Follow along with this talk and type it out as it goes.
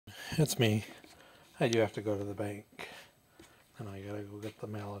It's me. I do have to go to the bank. And I gotta go get the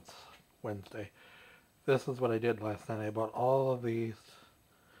mail. It's Wednesday. This is what I did last night. I bought all of these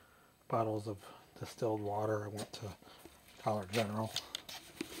bottles of distilled water. I went to Dollar General.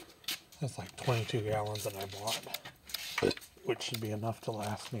 It's like 22 gallons that I bought, which should be enough to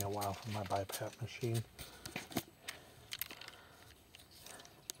last me a while for my BiPAP machine.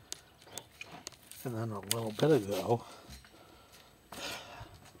 And then a little bit ago,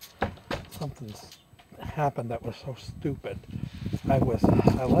 something happened that was so stupid. I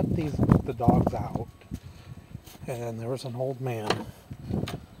let the dogs out, and there was an old man,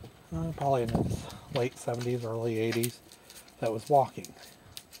 probably in his late 70s, early 80s, that was walking.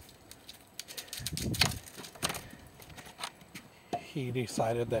 He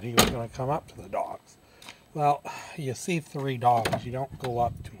decided that he was going to come up to the dogs. Well, you see 3 dogs, you don't go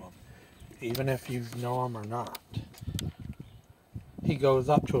up to them, even if you know them or not. He goes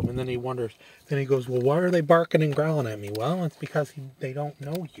up to them, and then he wonders, then he goes, well, why are they barking and growling at me? Well, it's because they don't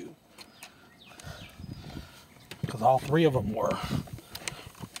know you. Because all 3 of them were.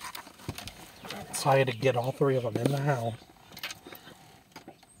 So I had to get all 3 of them in the house.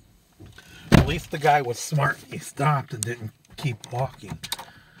 At least the guy was smart. He stopped and didn't keep walking.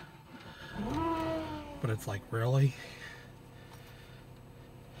 But it's like, really?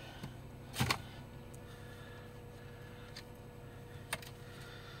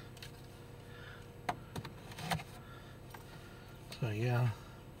 So yeah,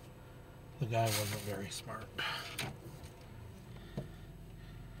 the guy wasn't very smart.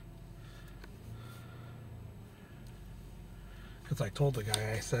 Because I told the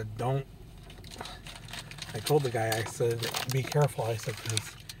guy, I said, be careful. I said,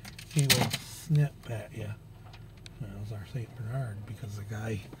 because he will snip at you. That was our St. Bernard, because the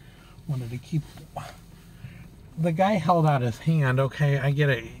guy wanted to keep... The guy held out his hand. Okay, I get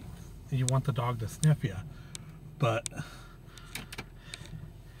it. You want the dog to sniff you. But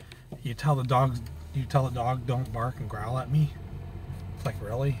you tell the dog don't bark and growl at me. It's like,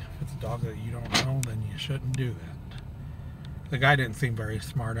 really? If it's a dog that you don't know, then you shouldn't do that. The guy didn't seem very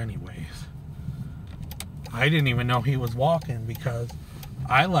smart anyways. I didn't even know he was walking because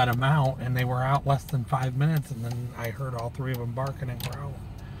I let him out and they were out less than 5 minutes, and then I heard all 3 of them barking and growling.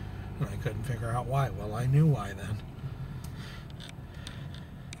 And I couldn't figure out why. Well, I knew why then.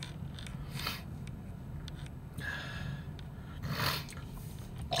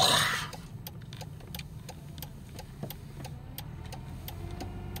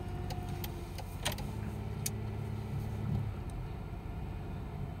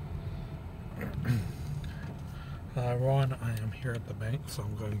 Everyone, I am here at the bank, so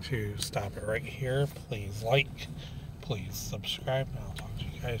I'm going to stop it right here. Please like, please subscribe, and I'll talk to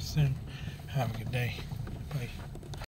you guys soon. Have a good day. Bye.